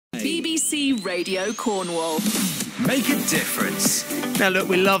BBC Radio Cornwall. Make a difference. Now, look,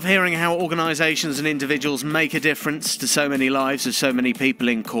 we love hearing how organisations and individuals make a difference to so many lives of so many people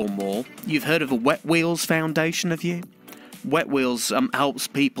in Cornwall. You've heard of a Wetwheels Foundation, have you? Wetwheels helps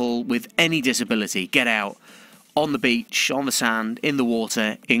people with any disability get out on the beach, on the sand, in the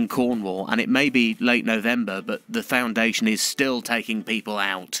water in Cornwall. And it may be late November, but the foundation is still taking people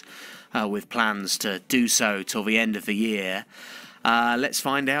out with plans to do so till the end of the year. Let's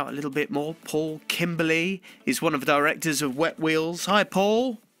find out a little bit more. Paul Kimberley is one of the directors of Wetwheels. Hi,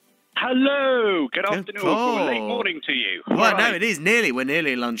 Paul. Hello. Good afternoon or late morning to you. Well, no, it is nearly. We're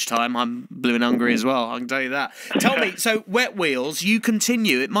nearly lunchtime. I'm blue and hungry as well, I can tell you that. Tell me, so Wetwheels, you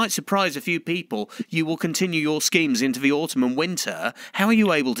continue. It might surprise a few people. You will continue your schemes into the autumn and winter. How are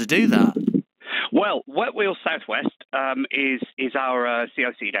you able to do that? Well, Wetwheels Southwest is our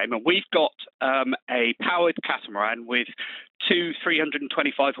CIC name, and we've got a powered catamaran with two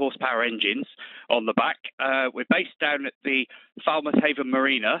 325 horsepower engines on the back. We're based down at the Falmouth Haven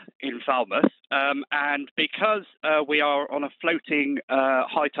Marina in Falmouth, and because we are on a floating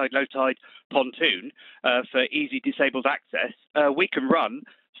high tide, low tide pontoon for easy disabled access, we can run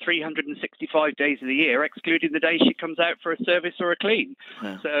 365 days of the year, excluding the days she comes out for a service or a clean.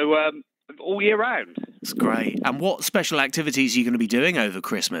 Wow. So all year round. That's great. And what special activities are you going to be doing over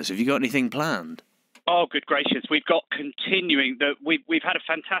Christmas? Have you got anything planned? Oh, good gracious. We've got continuing. We've had a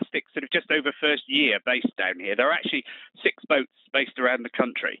fantastic sort of just over first year based down here. There are actually 6 boats based around the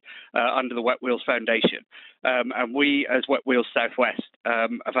country under the Wetwheels Foundation. And we, as Wetwheels Southwest,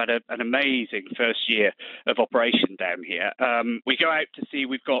 have had an amazing first year of operation down here. We go out to sea.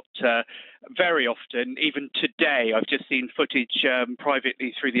 We've got very often, even today, I've just seen footage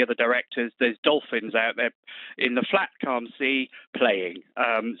privately through the other directors. There's dolphins out there in the flat, calm sea playing.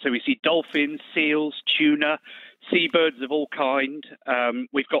 So we see dolphins, seals, tuna, seabirds of all kind.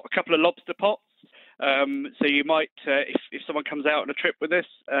 We've got a couple of lobster pots. So you might, if someone comes out on a trip with us,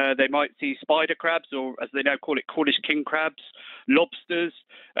 they might see spider crabs, or as they now call it, Cornish king crabs, lobsters,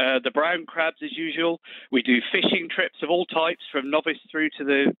 the brown crabs as usual. We do fishing trips of all types, from novice through to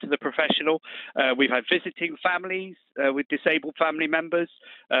the professional. We've had visiting families with disabled family members.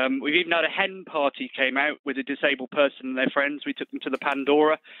 We've even had a hen party came out with a disabled person and their friends. We took them to the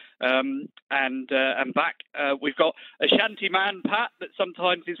Pandora and back. We've got a shanty man, Pat, that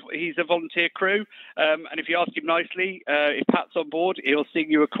sometimes he's a volunteer crew. And if you ask him nicely, if Pat's on board, he'll sing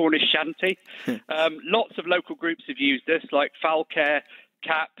you a Cornish shanty. Lots of local groups have used us, like Falcare,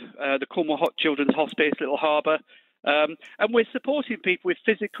 CAP, the Cornwall Children's Hospice, Little Harbour. And we're supporting people with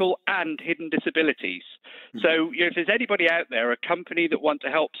physical and hidden disabilities. So, if there's anybody out there, a company that want to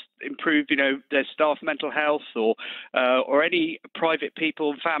help improve, their staff mental health, or any private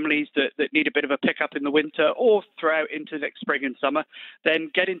people and families that need a bit of a pickup in the winter or throughout into next spring and summer, then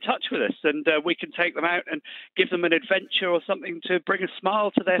get in touch with us, and we can take them out and give them an adventure or something to bring a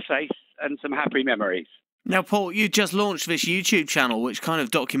smile to their face and some happy memories. Now, Paul, you just launched this YouTube channel which kind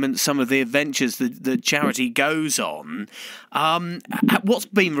of documents some of the adventures that the charity goes on. What's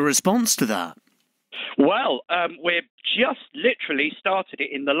been the response to that? Well, we've just literally started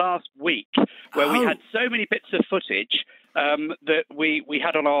it in the last week, where we had so many bits of footage that we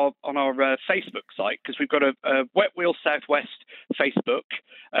had on our Facebook site, because we've got a Wetwheels Southwest Facebook,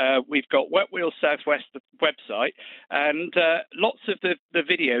 we've got Wetwheels Southwest website, and lots of the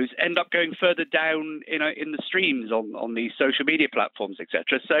videos end up going further down in the streams on these social media platforms,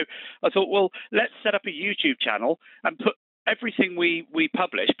 etc. So I thought, well, let's set up a YouTube channel and put everything we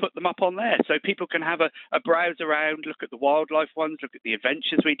publish, put them up on there so people can have a browse around, look at the wildlife ones, look at the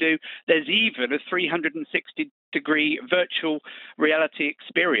adventures we do. There's even a 360-degree virtual reality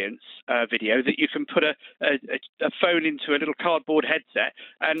experience video that you can put a phone into a little cardboard headset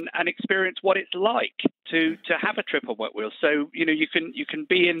and experience what it's like to have a trip on Wetwheels. So, you can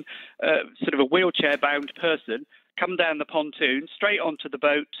be in sort of a wheelchair-bound person, come down the pontoon, straight onto the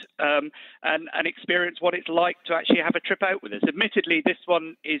boat, and experience what it's like to actually have a trip out with us. Admittedly, this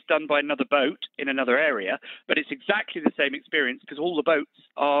one is done by another boat in another area, but it's exactly the same experience because all the boats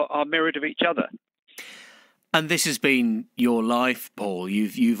are mirrored of each other. And this has been your life, Paul.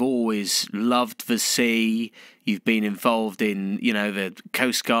 You've always loved the sea. You've been involved in, the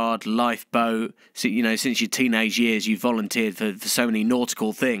Coast Guard, lifeboat. So, since your teenage years, you've volunteered for so many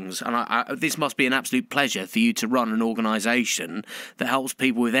nautical things. And this must be an absolute pleasure for you to run an organisation that helps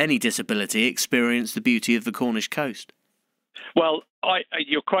people with any disability experience the beauty of the Cornish coast. Well,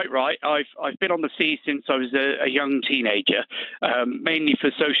 you're quite right. I've been on the sea since I was a young teenager, mainly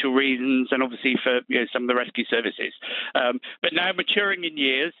for social reasons and obviously for some of the rescue services. But now, maturing in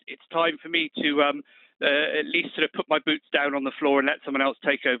years, it's time for me to at least sort of put my boots down on the floor and let someone else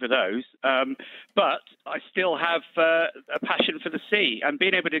take over those. But I still have a passion for the sea, and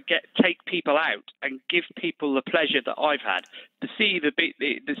being able to take people out and give people the pleasure that I've had. The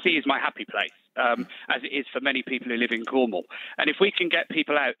sea is my happy place, as it is for many people who live in Cornwall. And if we can get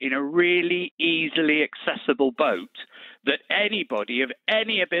people out in a really easily accessible boat that anybody of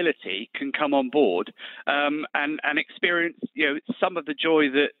any ability can come on board and experience, some of the joy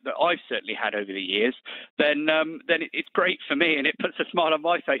that I've certainly had over the years, then it's great for me, and it puts a smile on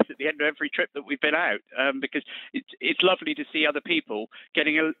my face at the end of every trip that we've been out, because it's lovely to see other people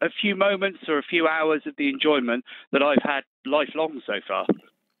getting a few moments or a few hours of the enjoyment that I've had lifelong so far.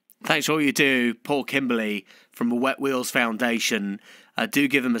 Thanks for all you do, Paul Kimberley from the Wetwheels Foundation. Do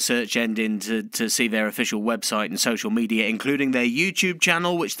give them a search engine to see their official website and social media, including their YouTube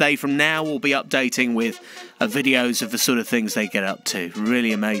channel, which they from now will be updating with videos of the sort of things they get up to.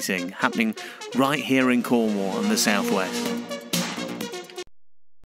 Really amazing. Happening right here in Cornwall and the southwest.